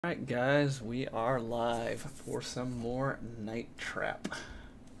Alright guys, we are live for some more Night Trap.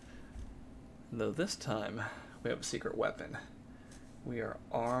 Though this time, we have a secret weapon. We are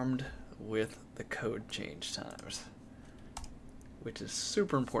armed with the code change timers, which is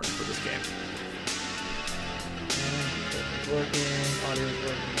super important for this game. Working, audio's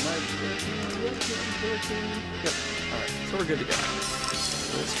working, mic's working. Yep, alright, so we're good to go.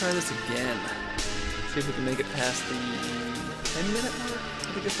 So let's try this again. See if we can make it past the 10-minute mark.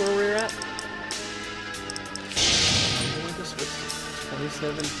 I think that's where we're at. I'm going to switch to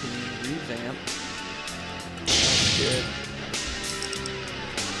 2017 revamp. That's good.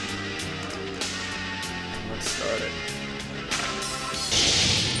 Let's start it.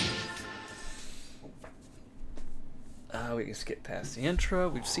 We can skip past the intro.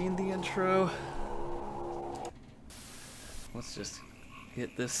 We've seen the intro. Let's just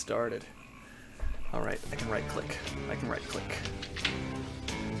get this started. Alright, I can right click.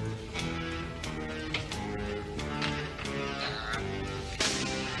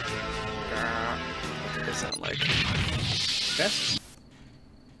 What does it sound like? Okay.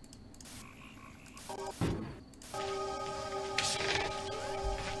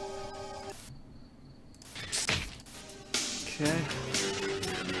 Okay.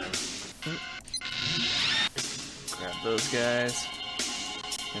 Grab those guys.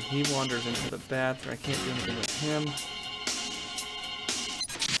 And he wanders into the bathroom. I can't do anything with him.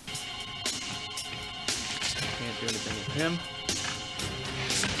 Can't do anything with him.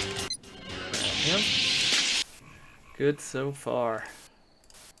 Grab him. Good so far.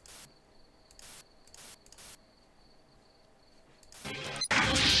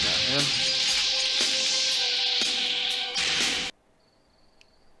 Got him.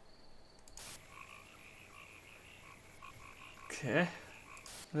 Okay.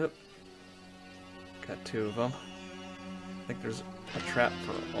 Yep. Got two of them. I think there's a trap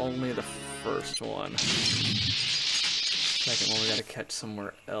for only the first one. Second one we gotta catch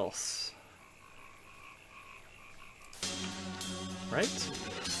somewhere else. Right?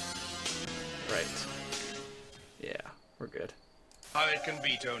 Right. Yeah, we're good. How it can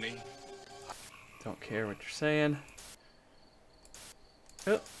be, Tony. Don't care what you're saying.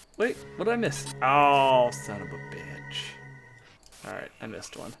 Oh, wait, what did I miss? Oh, son of a bitch. Alright, I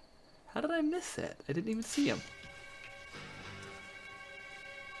missed one. How did I miss that? I didn't even see him.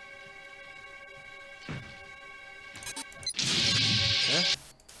 Okay.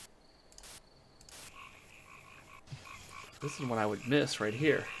 This is what I would miss right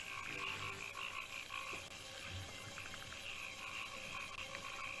here.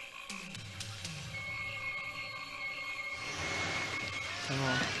 Come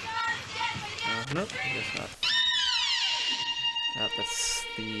on. Nope, I guess not. That's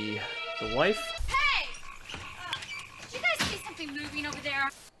the wife. Hey! Did you guys see something moving over there?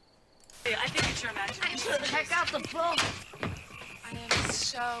 Yeah, I think it's your imagination. Check out the book. I am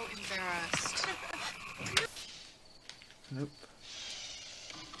so embarrassed. Nope.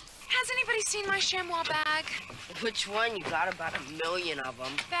 Has anybody seen my chamois bag? Which one? You got about 1,000,000 of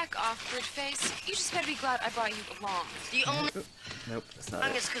them. Back off, Gridface. You just better be glad I brought you along. The only Nope, that's not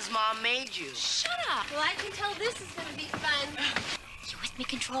thing it. is because Mom made you. Shut up! Well, I can tell this is gonna be fun. You with me,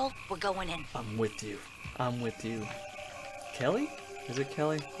 Control? We're going in. I'm with you. I'm with you. Kelly? Is it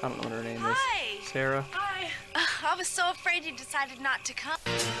Kelly? I don't know what her name Hi. is. Sarah? I was so afraid you decided not to come.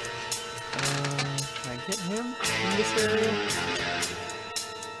 Can I get him in this area?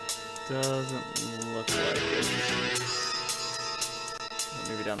 Doesn't look like it.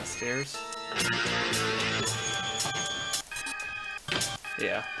 Maybe down the stairs?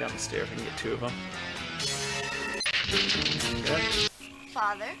 Yeah, down the stairs. I can get two of them. Okay.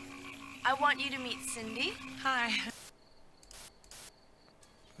 Father, I want you to meet Cindy. Hi.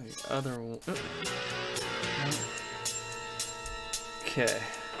 The other one. Okay.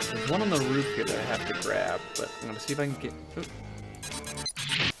 There's one on the roof here that I have to grab, but I'm gonna see if I can get.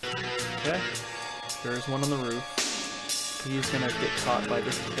 Okay. There's one on the roof. He's gonna get caught by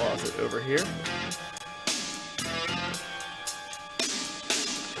this closet over here.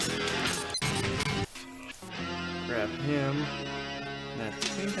 Grab him. And I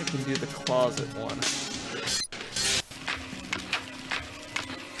think I can do the closet one.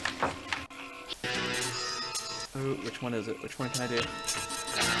 Oh, which one is it? Which one can I do?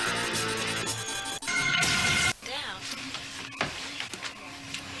 Down.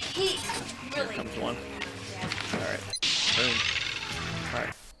 He Here really. comes one. Alright. Boom.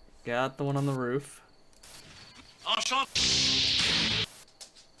 Alright. Got the one on the roof.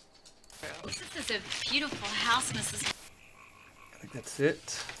 This is a beautiful house, Mrs. I think that's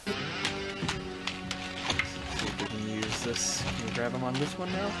it. we can use this. Can we grab him on this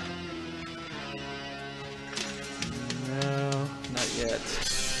one now? No, not yet.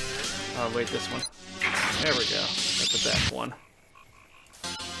 Oh, wait, this one. There we go. That's the back one.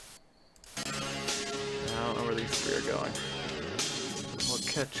 I don't know where these three are going. We'll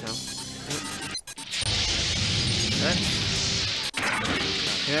catch him. Okay. Got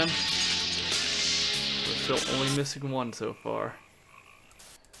him. We're still only missing one so far.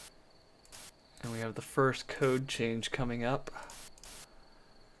 And we have the first code change coming up.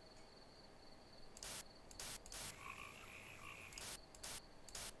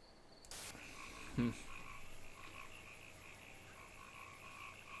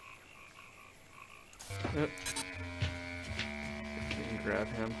 Yep. We can grab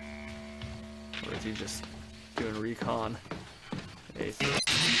him. Or is he just doing recon? Hey,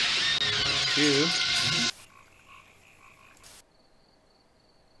 two.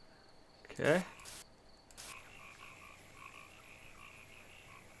 Okay.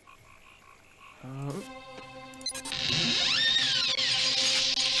 I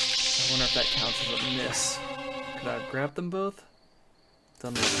wonder if that counts as a miss. Could I have grabbed them both?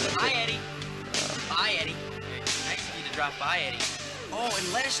 Doesn't look like Bye, it. Eddie. Bye, Eddie. Nice of you to drop by, Eddie. Oh,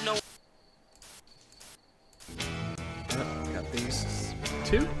 and let us know. Got these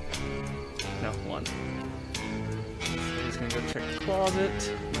two? No, one. So he's gonna go check the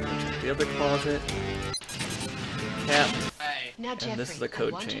closet. Check the other closet. Cat. Now, Jeffrey, this is a code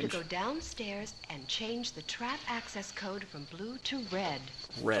I want you change. to go downstairs and change the trap access code from blue to red.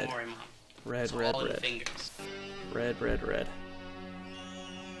 Red. Don't worry, Mom. Red, It's red, all in red. fingers. Red, red, red.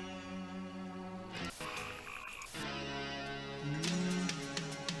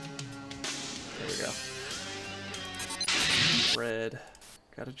 There we go. Red.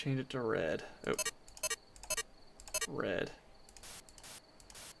 Gotta change it to red. Oh. Red.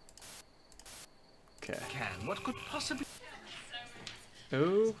 Okay. Can, what could possibly...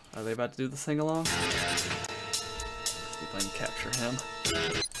 Oh, are they about to do the sing along? See if I can capture him.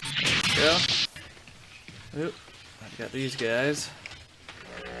 There we go. Oop, I've got these guys.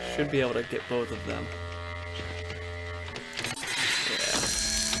 Should be able to get both of them. Yeah.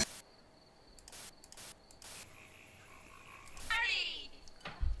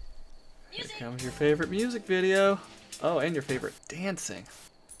 Here comes your favorite music video. Oh, and your favorite dancing.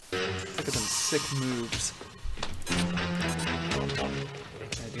 Look at them sick moves. Can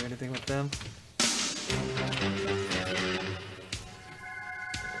I do anything with them?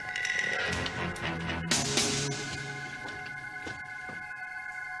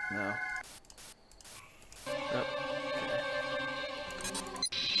 No. Oh, okay.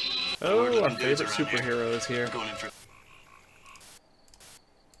 Oh, our favorite superhero is here. Going in for...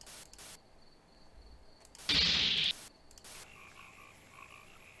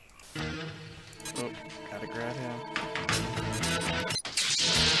 Oh, gotta grab him.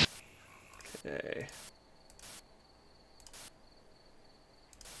 Okay.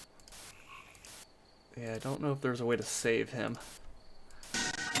 Yeah, I don't know if there's a way to save him.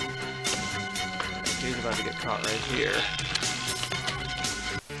 He's about to get caught right here.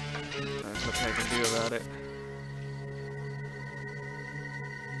 There's nothing I can do about it.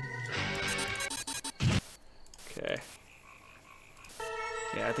 Okay.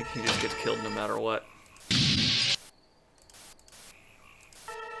 Yeah, I think he just gets killed no matter what.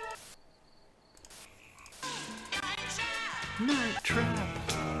 Night trap.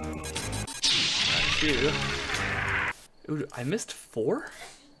 Two. Ooh, I missed 4?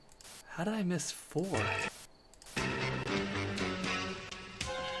 How did I miss 4?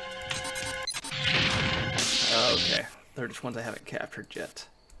 Okay, they're just ones I haven't captured yet.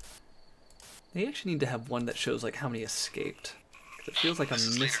 They actually need to have one that shows like how many escaped. 'Cause it feels like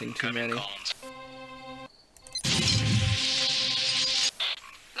I'm missing too many.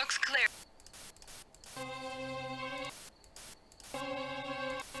 Looks clear.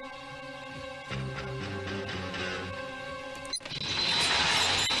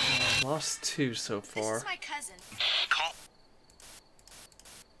 Lost 2 so This far. is my cousin. Call.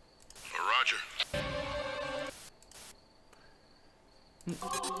 Roger.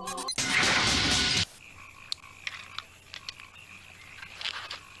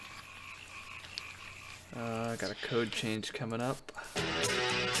 Got a code change coming up.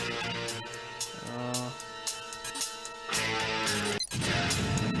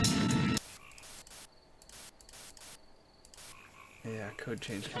 Yeah, code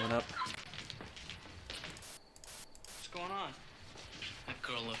change coming up. What's going on? That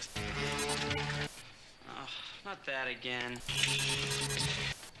girl looks... Oh, not that again.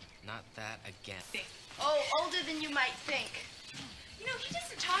 Not that again. Oh, older than you might think. You know, he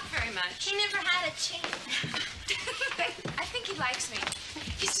doesn't talk very much. He never had a chance. I think he likes me.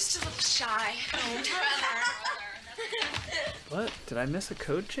 He's just a little shy. Oh, brother. What? Did I miss a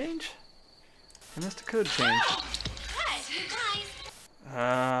code change? I missed a code change. What? You guys.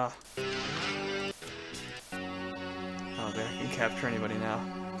 Oh, there, I can capture anybody now.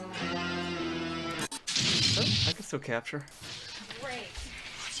 Oh, I can still capture. Great.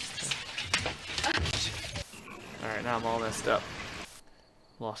 Alright, now I'm all messed up.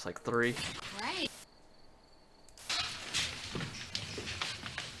 Lost like 3. Right.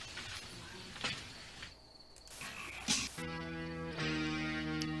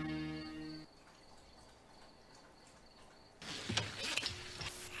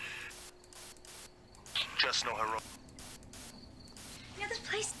 Just no hero. You know this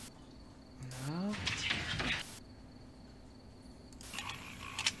place. No?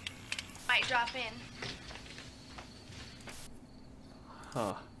 Might drop in.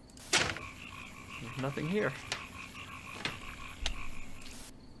 Huh. There's nothing here.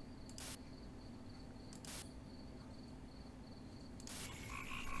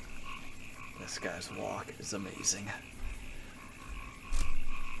 This guy's walk is amazing.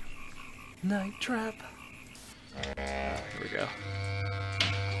 Night trap. Here we go.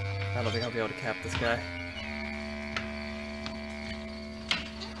 I don't think I'll be able to cap this guy.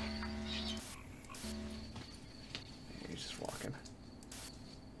 He's just walking.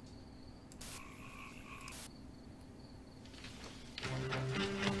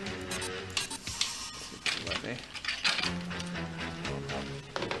 Let me.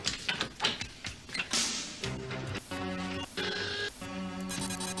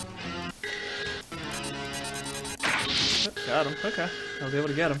 Got him. Okay. I was able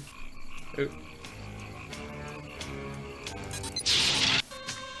to get him. Ooh.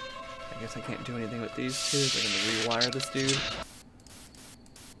 I guess I can't do anything with these two. They're gonna rewire this dude.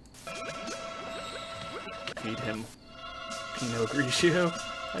 Feed him Pinot Grigio,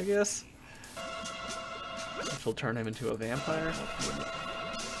 I guess. Which will turn him into a vampire.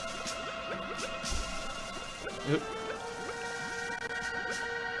 Oop.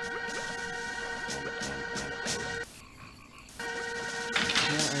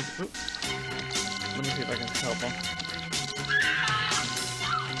 Oop. Let me see if I can help him.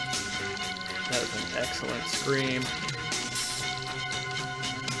 That is an excellent scream.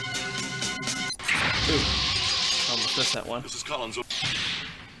 Ooh. Almost missed that one. This is Collins.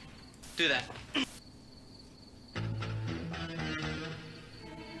 Do that. Is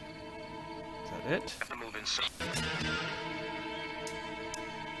that it? Have to move in, sir.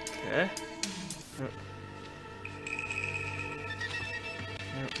 Okay.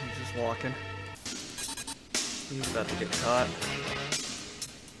 Nope, he's just walking. He's about to get caught.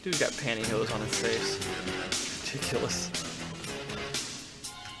 Dude's got pantyhose on his face. Ridiculous.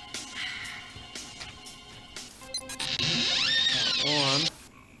 Got one.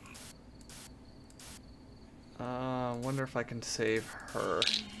 I wonder if I can save her.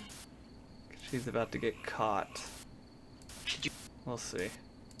 She's about to get caught. We'll see.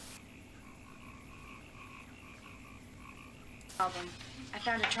 Album. I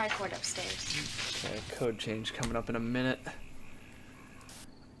found a tricord upstairs. Okay, code change coming up in a minute.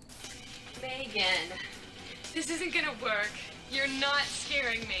 Megan, this isn't gonna work. You're not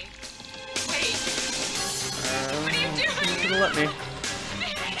scaring me. Wait. What are you doing? He's gonna let me.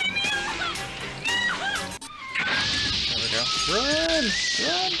 There we go. Run!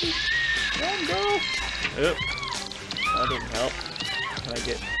 Run! Run, go! Oop. That didn't help. Can I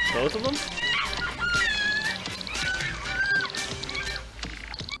get both of them?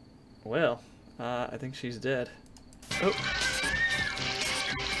 Well, I think she's dead. Oh!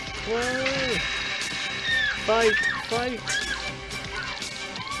 Whoa! Fight! Fight!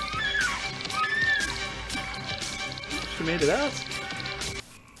 She made it out.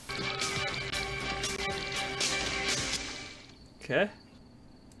 Okay.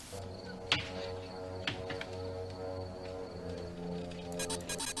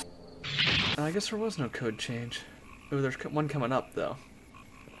 I guess there was no code change. Oh, there's one coming up though.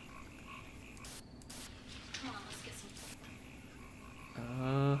 Come on, let's get some.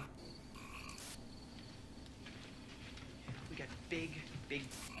 We got big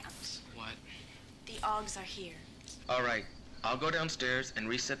amps. What? The Augs are here. All right, I'll go downstairs and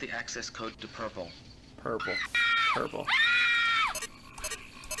reset the access code to purple. Purple. Purple.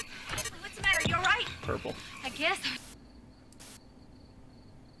 What's the matter? You all right? Purple. I guess.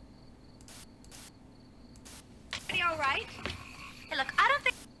 Are you all right? Hey, look, I don't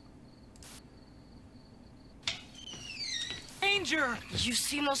think. Danger! You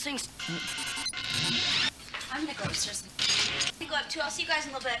seen those things? I'm gonna go upstairs. go up too. I'll see you guys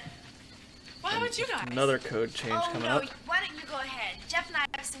in a little bit. Why would you guys? Another code change Oh, coming no. up. Why don't you go ahead? Jeff and I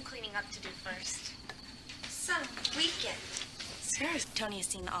have some cleaning up to do first. Some weekend. Seriously. Tony has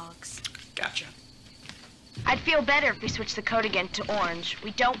seen the Augs. Gotcha. I'd feel better if we switched the code again to orange.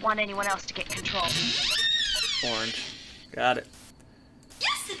 We don't want anyone else to get control. Orange. Got it.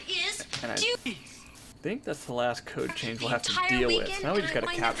 Yes, it is. And I Do think that's the last code change the we'll have to entire deal with. weekend, Now we and just I gotta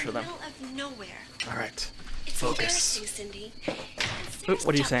wind up capture in them. the middle of nowhere. Alright. It's Focus. embarrassing, Cindy.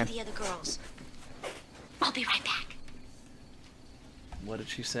 What are you saying? The other girls. I'll be right back. What did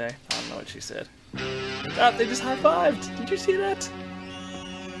she say? I don't know what she said. Ah, they just high-fived! Did you see that?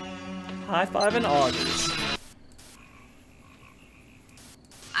 High-five and augers.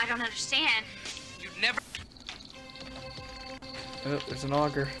 I don't understand. You'd never. Oh, there's an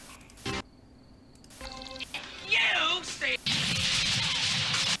auger. You stay.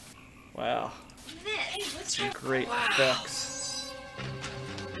 Wow. This. Some great effects.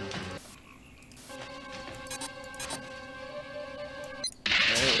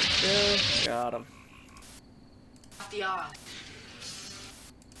 There we go. Got him. The odd.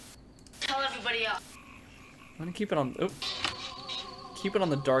 Tell everybody else. I'm gonna keep it on. Oh, keep it on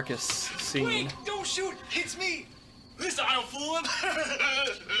the darkest scene. Wait, don't shoot! It's me! Listen, I don't fool him!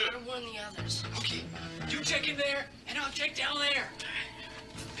 I'd warn the others. Okay, you check in there, and I'll check down there.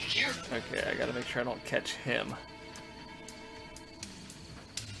 Be careful. Okay, I gotta make sure I don't catch him.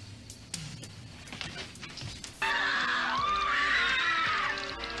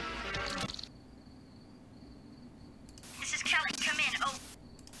 This is Kelly. Come in.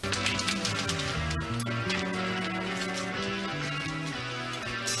 Oh.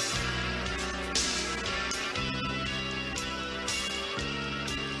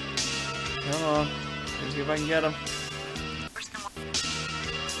 Come on. Let's see if I can get him.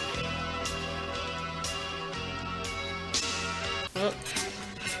 Oh.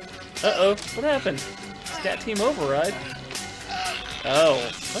 Uh-oh. What happened? Scat team override? Oh.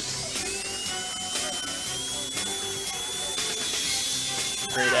 What?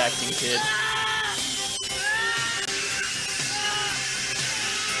 Great acting, kid.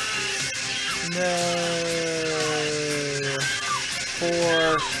 No.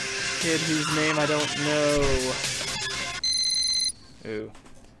 Poor kid whose name I don't know. Ooh.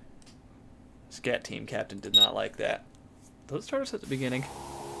 Scat team captain did not like that. Those start us at the beginning.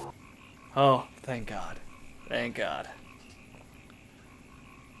 Oh, thank God. Thank God.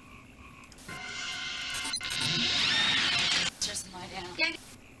 Just lie down.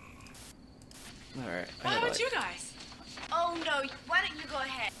 Alright. Why would you guys? Oh, no. Why don't you go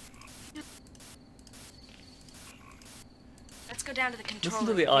ahead? Let's go down to the control Listen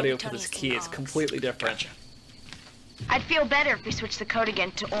to room. the audio Maybe for this Tony's key. seen It's Augs. completely different. I'd feel better if we switched the code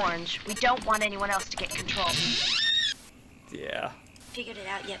again to orange. We don't want anyone else to get control. Yeah. Figured it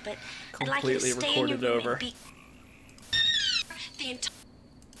out yet, but I'd like you to Completely stay in your recorded room over. and be...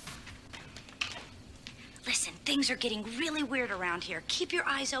 Listen, things are getting really weird around here. Keep your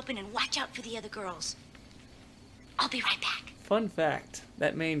eyes open and watch out for the other girls. I'll be right back. Fun fact,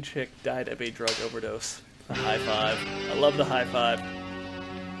 that main chick died of a drug overdose. A high five. I love the high five.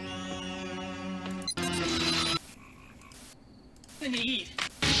 Then you eat.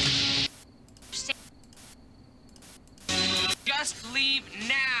 Just leave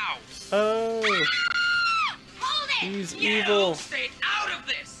now. Oh, Hold it! he's You evil. stay out of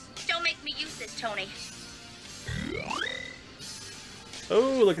this. Don't make me use this, Tony.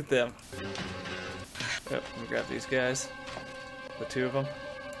 Oh, look at them. Yep, let me grab these guys. The two of them.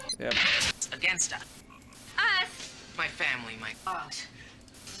 Yep. Against us. Us? My family, my dogs.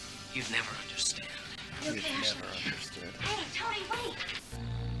 You'd never understand. You've never understood. Hey, Tony, wait.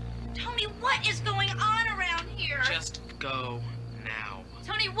 Tony, what is going on around here? Just go now.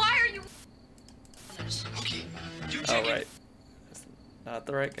 Tony, why are you... Okay, you Oh, check in. right. That's not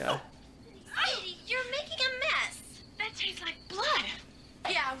the right guy. Sadie, you're making a mess. That tastes like blood.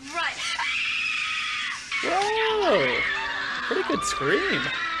 Yeah, right. Whoa! Pretty good scream.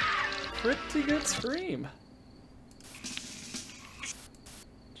 Pretty good scream.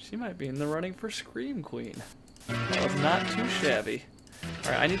 She might be in the running for Scream Queen. That was not too shabby.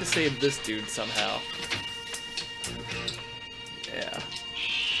 Alright, I need to save this dude somehow. Yeah.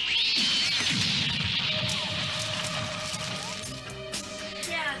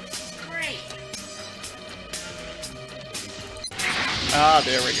 Yeah, this is great. Ah,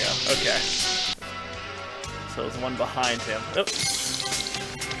 there we go. Okay. So there's one behind him. Oh.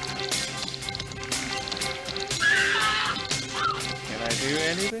 Can I do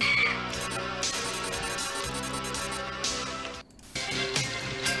anything?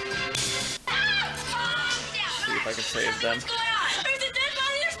 See if I can save them. What's going on?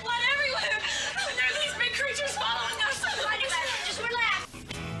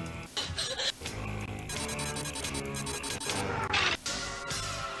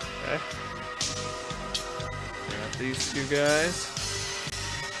 these two guys.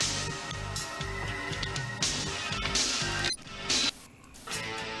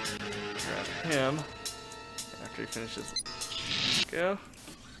 Grab him after he finishes. Go.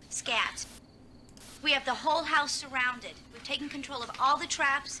 Scats. We have the whole house surrounded. We've taken control of all the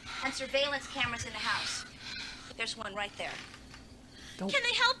traps and surveillance cameras in the house. There's one right there. Don't, Can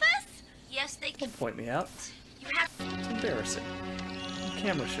they help us? Yes, they can. don't point me out. You have. It's embarrassing. I'm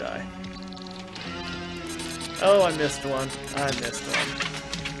camera shy. Oh, I missed one. I missed one.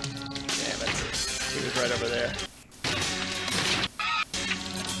 Damn it. He was right over there.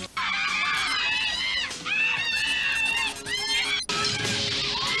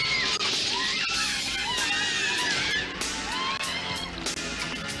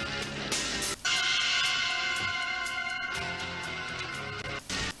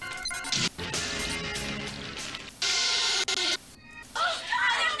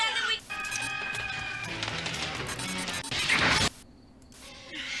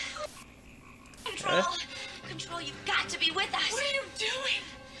 Control, you've got to be with us. What are you doing?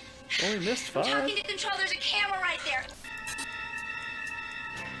 Only missed I'm 5. talking to Control. There's a camera right there.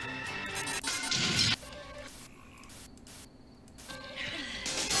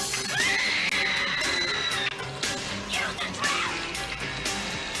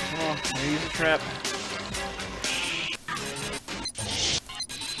 Oh, I use a trap.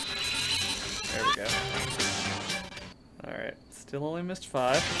 There we go. Alright, still only missed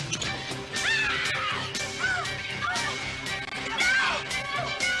 5.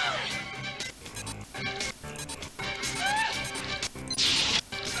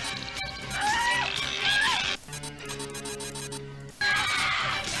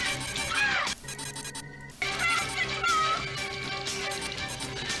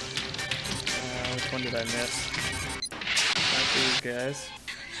 Which one did I miss? Not these guys.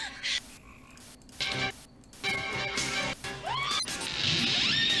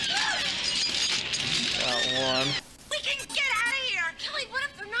 Got one. We can get out of here. Kelly, what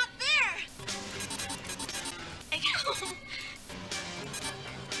if they're not there? I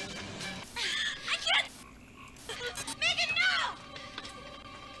can't. Megan, no!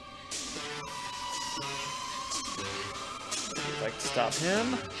 I'd like to stop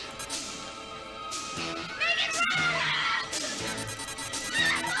him.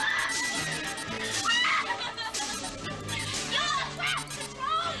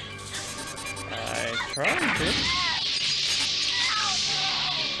 Trying to.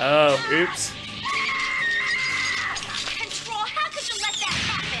 Oh, oops. Control, how could you let that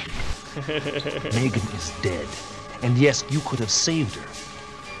happen? Megan is dead. And yes, you could have saved her.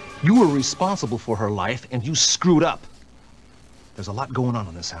 You were responsible for her life, and you screwed up. There's a lot going on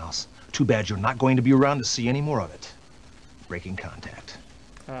in this house. Too bad you're not going to be around to see any more of it. Breaking contact.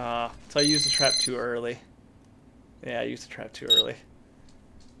 So I used the trap too early. Yeah, I used the trap too early.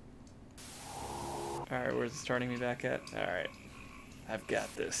 Alright, where's it starting me back at? Alright. I've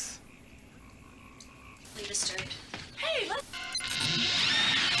got this. We disturbed. Hey, let's.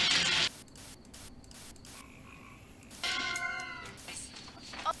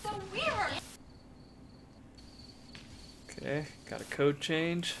 Oh, the weird. Okay, got a code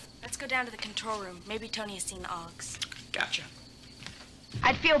change. Let's go down to the control room. Maybe Tony has seen the Augs. Gotcha.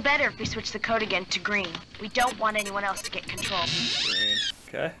 I'd feel better if we switched the code again to green. We don't want anyone else to get control. Green.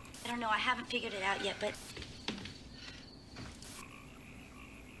 Okay. I don't know, I haven't figured it out yet, but...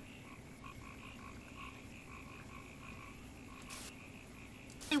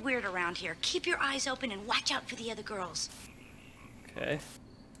 It's weird around here. Keep your eyes open and watch out for the other girls. Okay.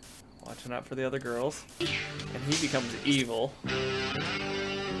 Watching out for the other girls. And he becomes evil. Because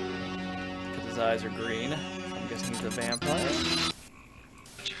his eyes are green. So I'm guessing he's a vampire.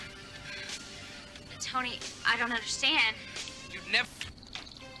 Tony, I don't understand. You've never.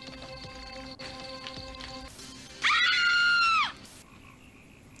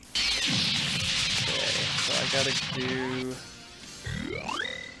 So I gotta do...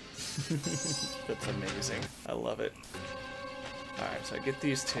 That's amazing. I love it. Alright, so I get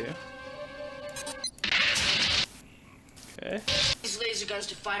these two. Okay. These laser guns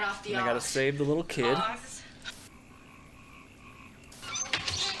to fight off the And I gotta Augs. save the little kid.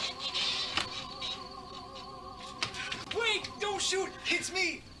 Wait! Don't shoot! It's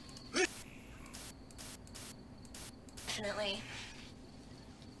me! Definitely.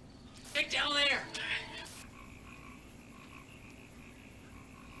 Get down there!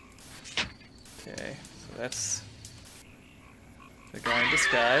 Okay, so that's the guy in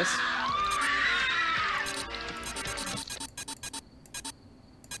disguise.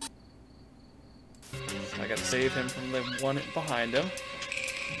 So I gotta save him from the one behind him.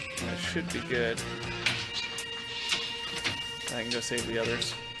 That should be good. I can go save the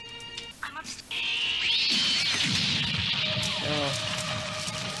others. I'm upstairs. Oh.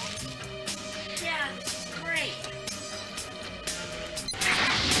 Yeah, this is great.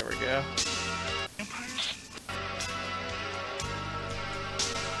 There we go.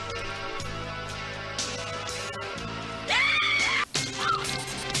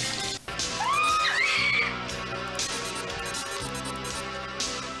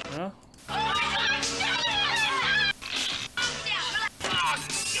 No? Oh.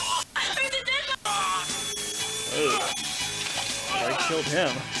 I killed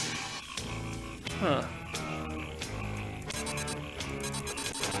him. Huh.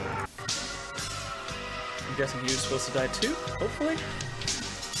 I'm guessing he was supposed to die too, hopefully.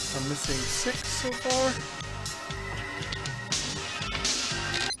 I'm missing 6 so far.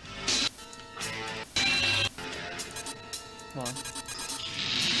 Come on.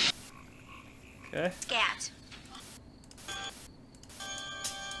 Okay. Scat.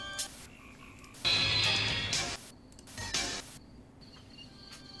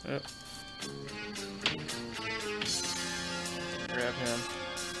 Yep. Grab him.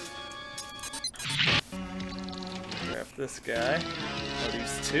 Grab this guy. Oh,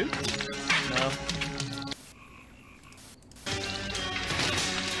 these 2? No.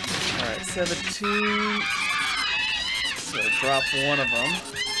 Alright, 17. So drop one of them.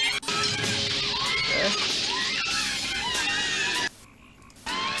 Okay.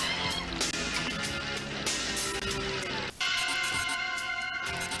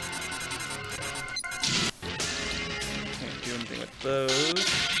 Can't do anything with those.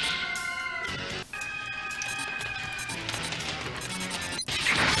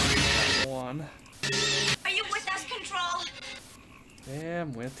 One. Are you with us, Control? Yeah,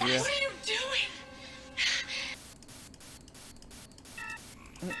 I'm with you. What are you doing?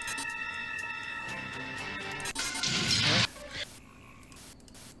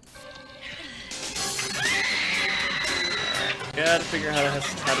 Gotta figure out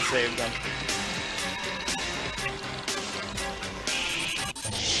how to save them.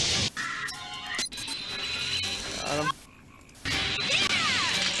 Got him.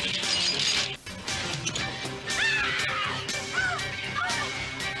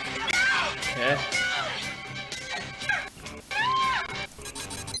 Okay.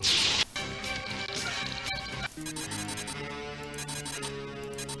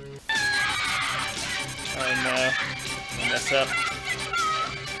 Oh no. I messed up.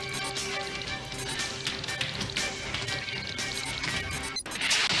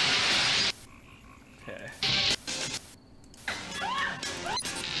 Okay.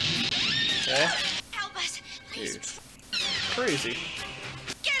 Okay. Help us, please. Dude. Crazy.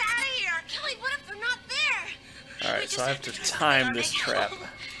 Get out of here! Kelly, what if they're not there? Alright, so I have to time this trap.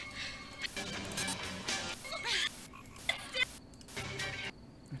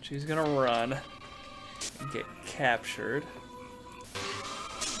 She's gonna run and get captured.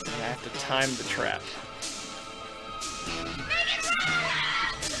 And I have to time the trap.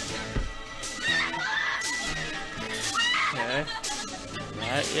 Okay.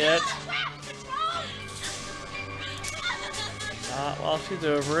 Not yet. Not while she's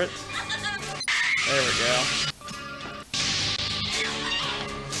over it. There we go.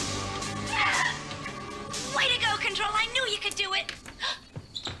 Way to go, Control! I knew you could do it!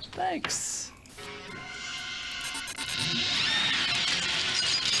 Thanks.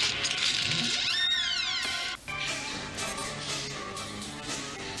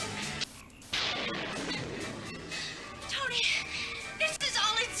 Tony, this is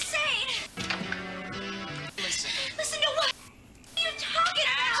all insane! Listen to what you're talking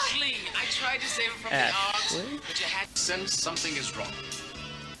about! Ashley, I tried to save him from Ashley? the odds, but you had to sense something is wrong.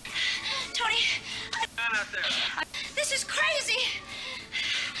 Tony, Out there. this is crazy!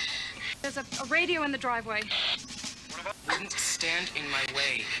 There's a radio in the driveway. Wouldn't stand in my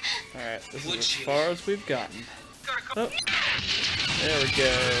way. Alright, this Would is as you? far as we've gotten. Oh, there we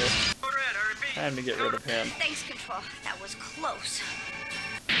go. Time to get rid of him. Thanks, Control. That was close.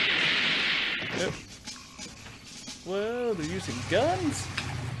 Yep. Whoa, they're using guns?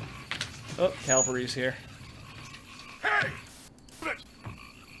 Oh, Calvary's here. Hey!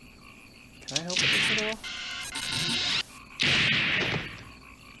 Can I help with this at all?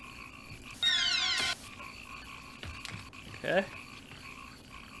 Okay.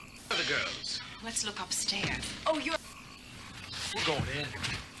 Where are the girls? Let's look upstairs. Oh, you're... We're going in.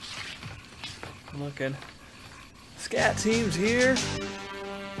 I'm looking. Scat team's here.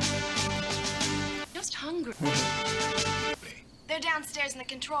 Just hungry. They're downstairs in the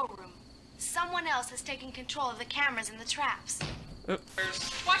control room. Someone else has taken control of the cameras and the traps.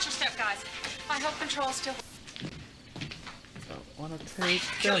 Watch your step, guys. I hope Control's still... want to take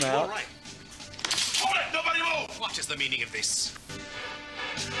Kelly, them you all out. right? Hold it! Nobody move! What is the meaning of this?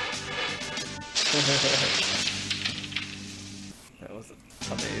 That was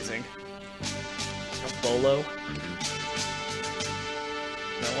amazing. A bolo.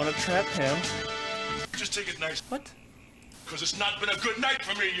 I want to trap him. Just take it nice. What? Because it's not been a good night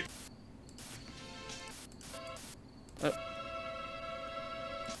for me.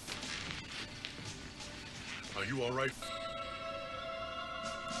 Are you all right?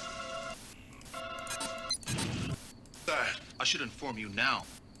 I should inform you now.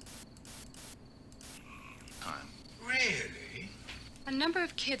 Really? A number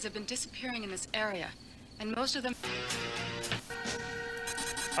of kids have been disappearing in this area, and most of them...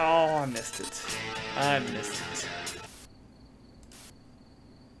 Oh, I missed it. I missed it.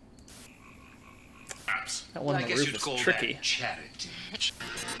 That one on the roof is tricky. Charity.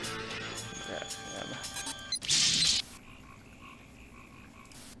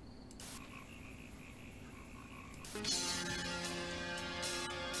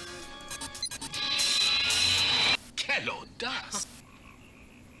 Hello, dust.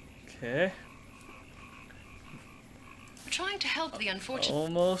 Okay. We're trying to help the unfortunate.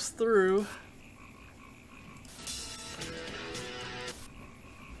 Almost through.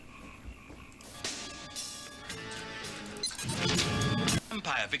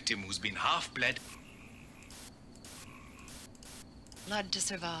 Vampire victim who's been half bled. Blood to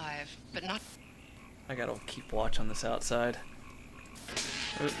survive, but not. I gotta keep watch on this outside.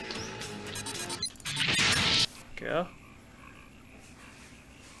 Go.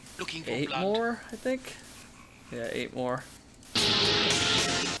 Looking for 8 blood. more, I think. Yeah, 8 more.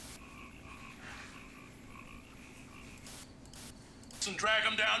 And drag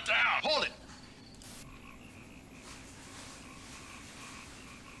him downtown. Hold it.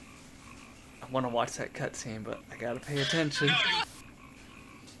 I want to watch that cutscene, but I gotta pay attention.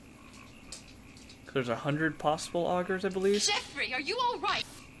 There's 100 possible augers, I believe. Jeffrey, are you all right?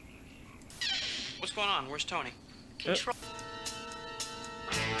 What's going on? Where's Tony? Control.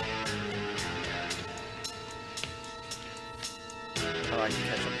 Oh, I can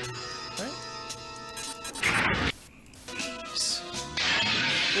catch him. Right?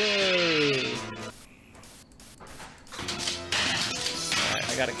 Whoa! Alright,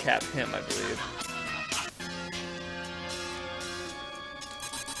 I gotta cap him, I believe.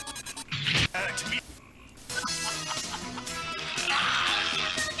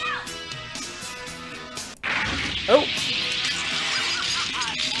 Oh!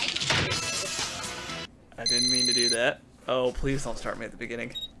 I didn't mean to do that. Oh, please don't start me at the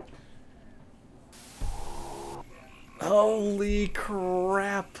beginning. Holy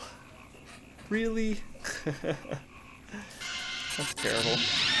crap! Really? That's terrible.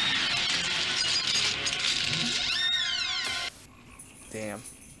 Damn,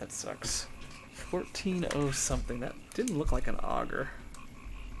 that sucks. 14-0 something. That didn't look like an auger.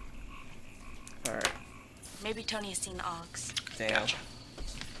 Alright. Maybe Tony has seen the Augs. Damn.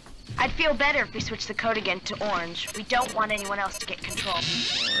 I'd feel better if we switched the code again to orange. We don't want anyone else to get control.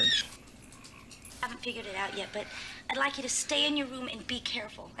 Orange. I haven't figured it out yet, but I'd like you to stay in your room and be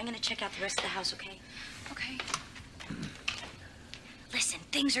careful. I'm gonna check out the rest of the house, okay? Okay. Listen,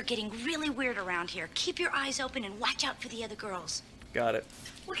 things are getting really weird around here. Keep your eyes open and watch out for the other girls. Got it.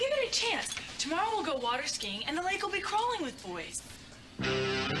 Well, give it a chance. Tomorrow we'll go water skiing, and the lake will be crawling with boys.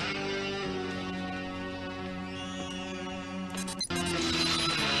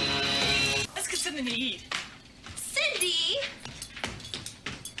 Let's get something to eat. Cindy!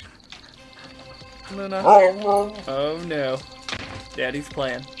 No. Oh no. Daddy's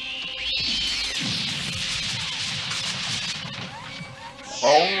playing.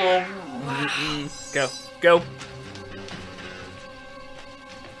 Go. Go.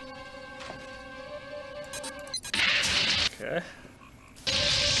 Okay.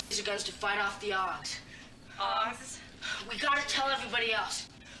 These are guys to fight off the Augs. Augs? We gotta tell everybody else.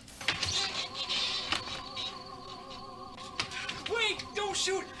 Wait! Don't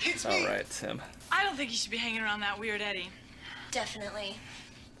shoot! It's me! Alright, Tim. I don't think you should be hanging around that weird Eddie. Definitely.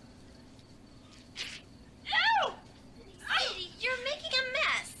 Ew! Cindy, you're making a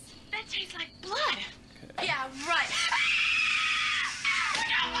mess. That tastes like blood. Yeah, right.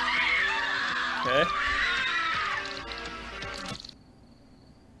 Okay.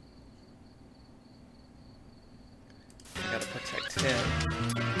 I gotta protect him.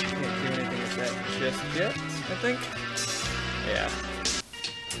 Can't do anything with that just yet, I think. Yeah.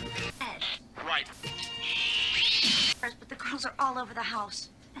 Right. But the girls are all over the house.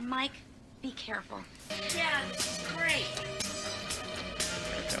 And Mike, be careful. Yeah, great.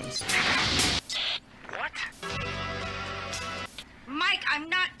 Here it comes. What? I'm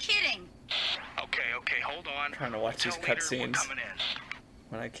not kidding. Okay, hold on. I'm trying to watch these cutscenes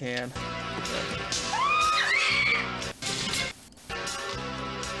when I can.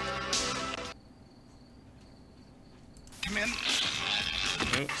 Come in.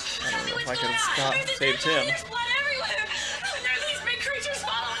 Oops, I don't know if I could have saved him. There's blood everywhere. There are these big creatures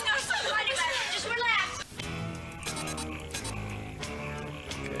following us. Just relax.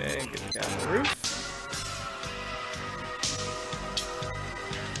 Okay, get the guy on the roof.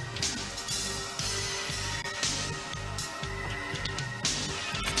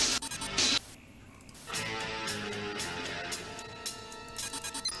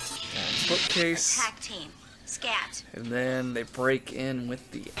 Bookcase. Attack team. Scat. And then they break in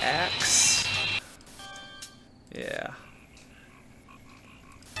with the axe. Yeah.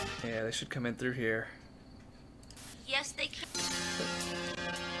 Yeah, they should come in through here. Yes, they can.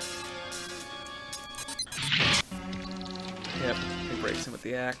 Yep, he breaks in with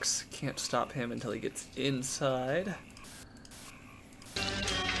the axe. Can't stop him until he gets inside.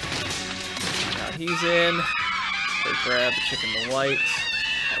 Now he's in. They grab the chicken the white.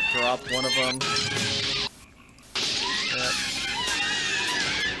 I dropped one of them. Yep.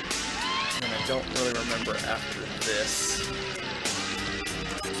 And I don't really remember after this.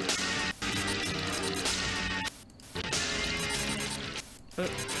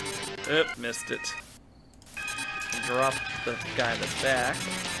 Oop, missed it. Drop the guy in the back.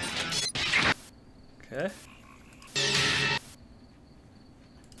 Okay.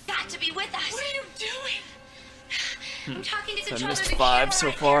 Got to be with us. What are you doing? I'm talking to So I controller missed the 5 camera so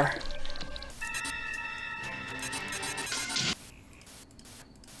right far. there.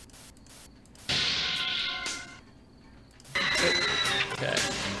 Okay.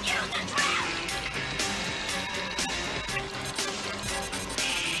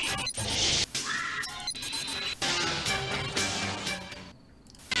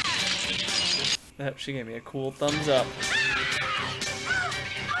 Yep, she gave me a cool thumbs up.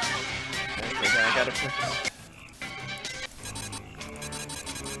 Okay, then I gotta put...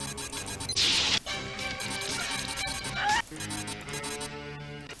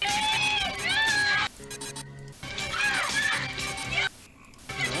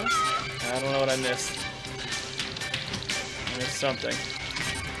 I don't know what I missed. I missed something.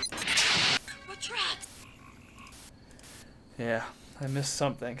 We're trapped. Yeah, I missed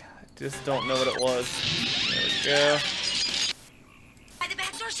something. I just don't know what it was. There we go. By the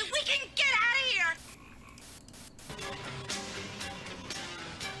back door so we can get out of here.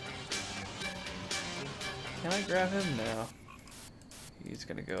 Can I grab him? No. He's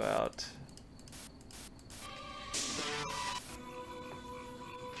gonna go out.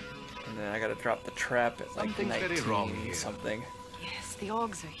 And then I gotta drop the trap at like Something's 19 very wrong here. something. Yes, the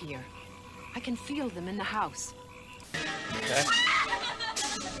Augs are here. I can feel them in the house. Okay.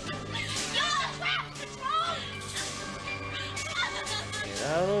 Get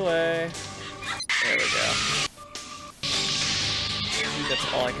out of the way. There we go. I think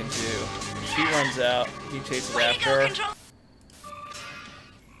that's all I can do. She runs out. He chases after her.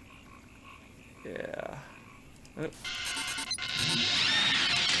 Yeah. Oop.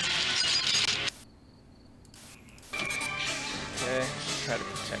 Okay. Try to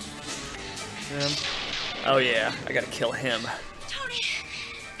protect him. Oh yeah, I gotta kill him.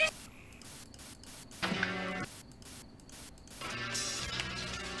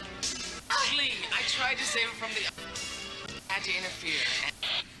 Lee, I tried to save him from the... Had to interfere.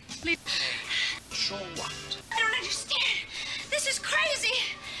 Lee, So what? I don't understand. This is crazy.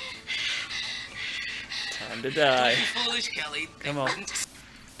 Time to die. Don't be foolish, Kelly. Come on.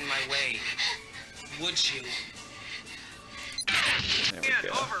 In my way. Would you? There we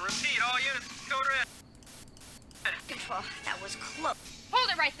go. Over. Repeat. All units. Code red. Control. That was close. Hold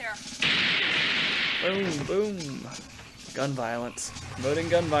it right there. Boom, boom. Gun violence. Promoting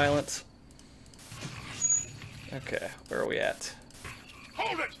gun violence. Okay, where are we at?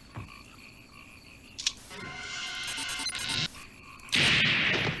 Hold it!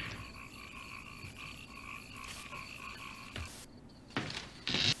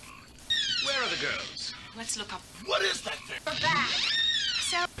 Where are the girls? Let's look up. What is that thing? We're back.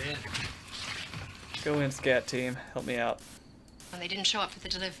 So, Go in, scat team. Help me out. Well, they didn't show up for the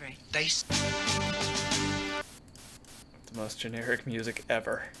delivery. They... The most generic music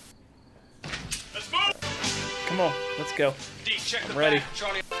ever. Let's move! Come on, let's go. D, check I'm the ready. back,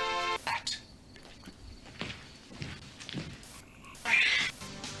 Charlie. That.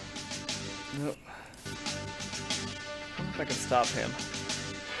 Nope. I wonder if I can stop him.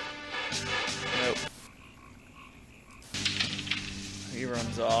 Nope. He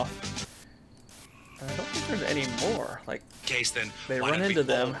runs off. I don't think there's any more. Like, Case then. they why run don't we into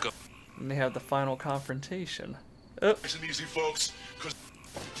them, all go? and they have the final confrontation. Oh, Nice and easy, folks. 'Cause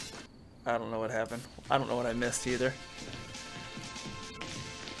I don't know what happened. I don't know what I missed either.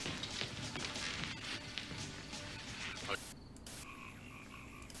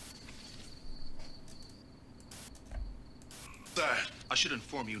 I should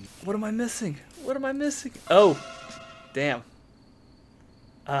inform you. What am I missing? What am I missing? Oh, damn.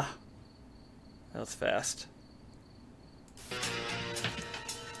 Ah, that was fast.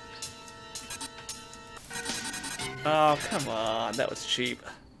 Oh, come on, that was cheap.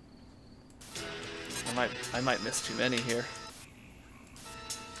 I might miss too many here.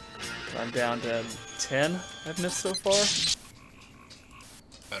 I'm down to 10 I've missed so far.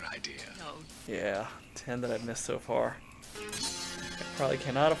 Good idea. Yeah, 10 that I've missed so far. I probably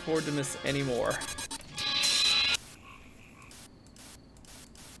cannot afford to miss any more.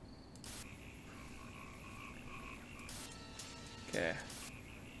 Okay.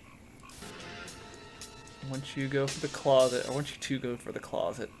 Once you go for the closet, or once you two go for the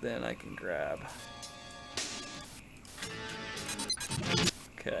closet, then I can grab.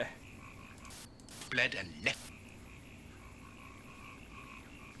 Okay. Bled and left.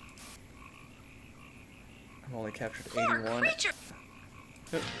 I've only captured 81. Yep.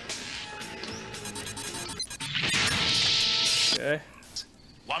 Okay.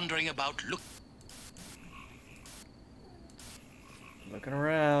 Wandering about, Looking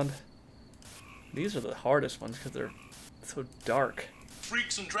around. These are the hardest ones because they're so dark.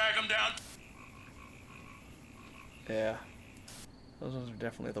 Freaks and drag them down. Yeah. Those ones are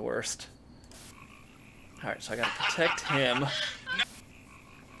definitely the worst. Alright, so I gotta protect him.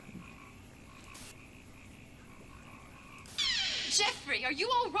 Jeffrey, are you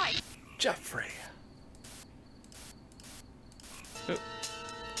all right? Jeffrey. Oh.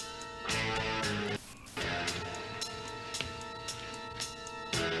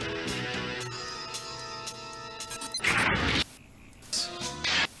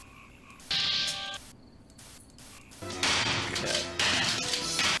 Okay.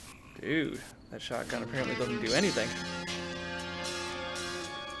 Dude, that shotgun apparently doesn't do anything.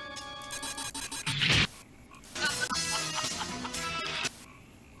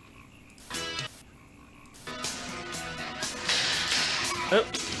 Oh,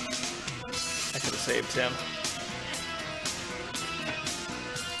 I could have saved him.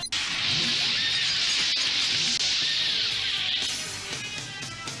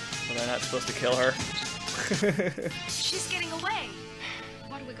 Was I not supposed to kill her? She's getting away.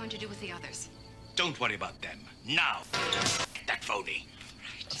 What are we going to do with the others? Don't worry about them. Now, that phony.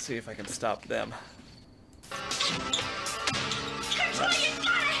 Let's see if I can stop them. Control, you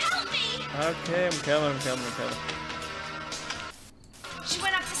gotta help me! Okay, I'm coming. She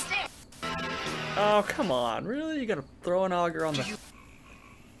went up the stairs. Oh, come on. Really? You gotta throw an auger on the...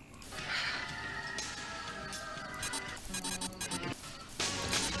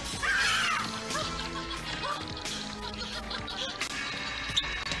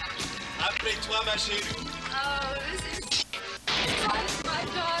 Après-toi, ma chérie. Oh, this is fun, my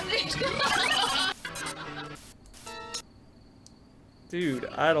darling. Dude,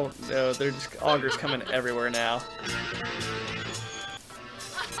 I don't know. There's just augers coming everywhere now.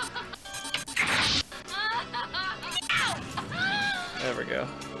 There we go.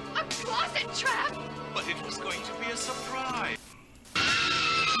 A closet trap! But it was going to be a surprise.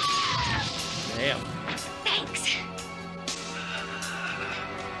 Damn. Thanks.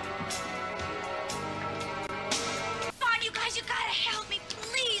 Come on, you guys, you gotta help me.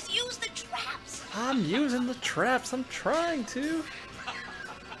 Please, use the traps. I'm using the traps. I'm trying to.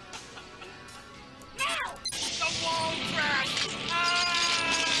 Now! The wall trap.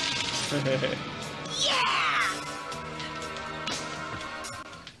 Yeah!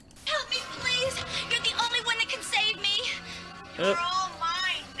 Help me, please. You're the only one that can save me. You're all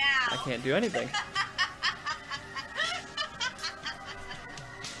mine now. I can't do anything.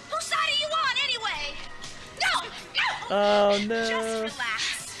 Whose side are you on, anyway? No! No! Oh, no. Just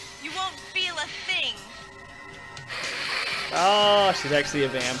relax. You won't feel a thing. Oh, she's actually a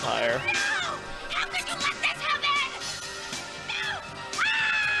vampire. No! How could you let this happen? No!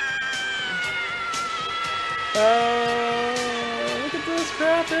 Oh, look at those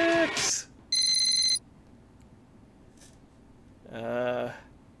graphics.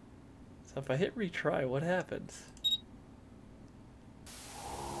 So if I hit retry, what happens?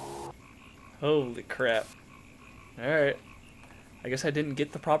 Holy crap. Alright. I guess I didn't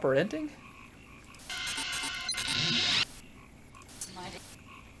get the proper ending?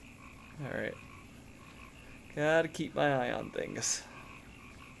 Alright. Gotta keep my eye on things.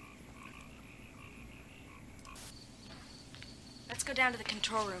 Let's go down to the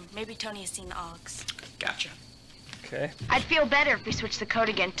control room. Maybe Tony has seen the Augs. Gotcha. Okay. I'd feel better if we switched the code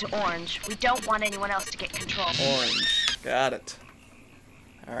again to orange. We don't want anyone else to get control. Orange. Got it.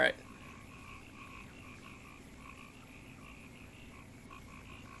 Alright.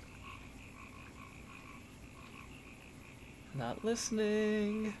 Not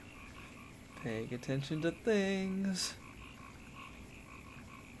listening. Paying attention to things.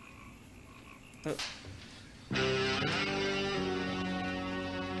 Oh.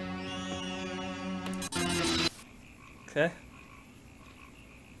 Okay.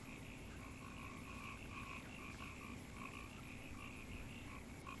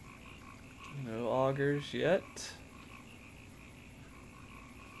 No augers yet.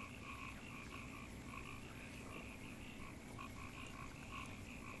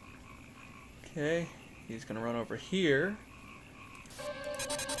 Okay, he's gonna run over here.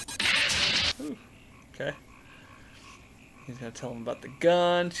 Ooh, okay. He's gonna tell him about the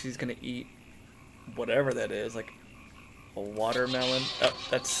gun. She's gonna eat whatever that is, like a watermelon. Oh,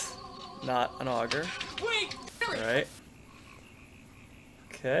 that's not an auger. Wait, Billy. Right.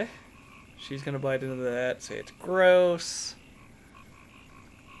 Okay. She's gonna bite into that, say it's gross.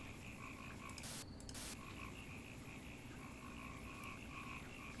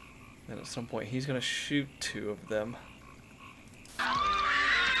 Then at some point he's gonna shoot 2 of them.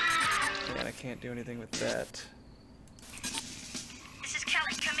 And I can't do anything with that. This is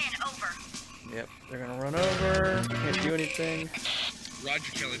Kelly. Come in. Over. Yep, they're gonna run over. Can't do anything.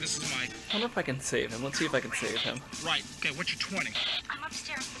 Roger, Kelly, this is Mike. I wonder if I can save him. Let's see if I can save him. Right, okay, what's your 20? I'm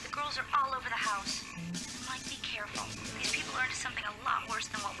upstairs, but the girls are all over the house. Mike, be careful. These people are into something a lot worse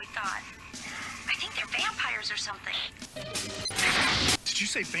than what we thought. I think they're vampires or something. Did you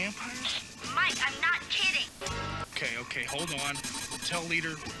say vampires? Mike, I'm not kidding. Okay, hold on. Tell leader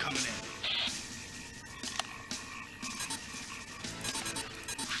we're coming in.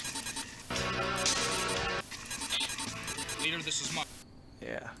 Leader, this is Mike.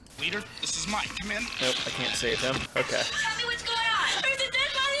 Yeah. Leader, this is Mike. Come in. Nope, I can't save him. Okay. Tell me what's going on. There's a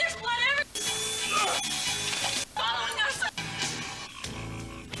dead body. There's blood everywhere. Following us.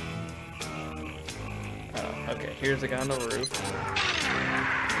 Oh, okay, here's a guy on the roof.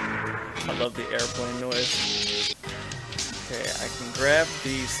 I love the airplane noise. Okay, I can grab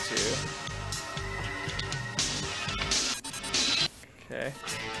these 2. Okay.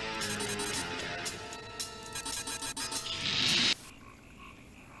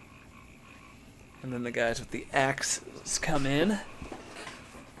 And then the guys with the axes come in.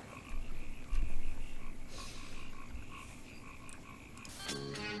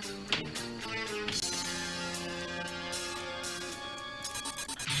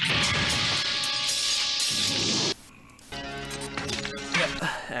 Yep,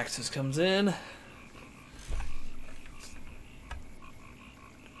 axes comes in.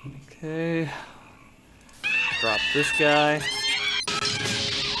 Okay. Drop this guy.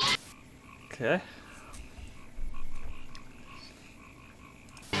 Okay.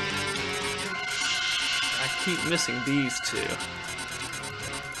 I keep missing these 2.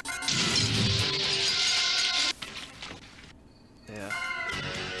 Yeah.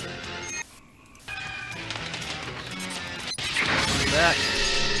 That.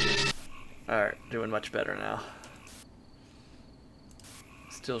 Alright, doing much better now.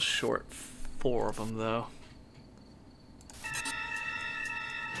 Still short 4 of them though.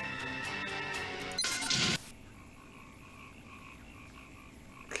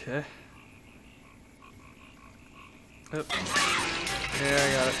 Okay. Oop. Yeah, I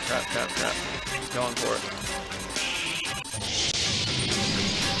got it. Crap. Going for it.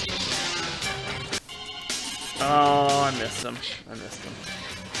 Oh, I missed him.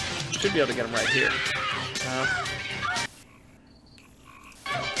 Should be able to get him right here.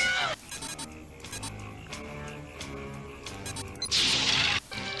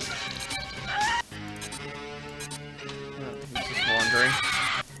 He's just wandering.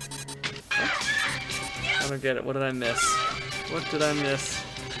 I don't get it. What did I miss? What did I miss?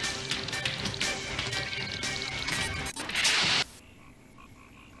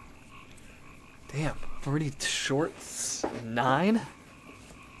 Damn, already short 9?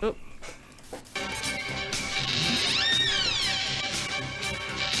 Oh.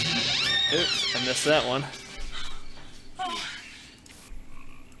 Oops, I missed that one.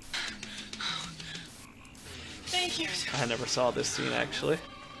 Thank you. I never saw this scene actually.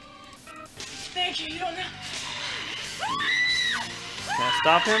 Thank you. You don't know. Can I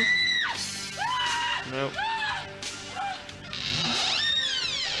stop him? Nope.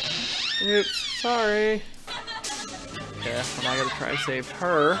 Oops, sorry. Yeah, well, now I gotta try and save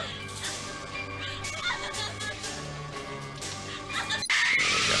her.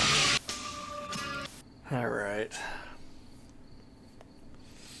 Alright.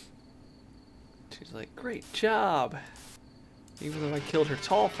 She's like, great job. Even though I killed her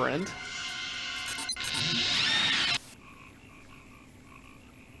tall friend.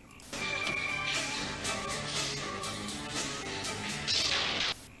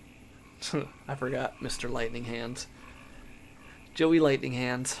 I forgot Mr. Lightning Hands. Joey Lightning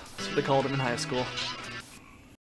Hands. That's what they called him in high school.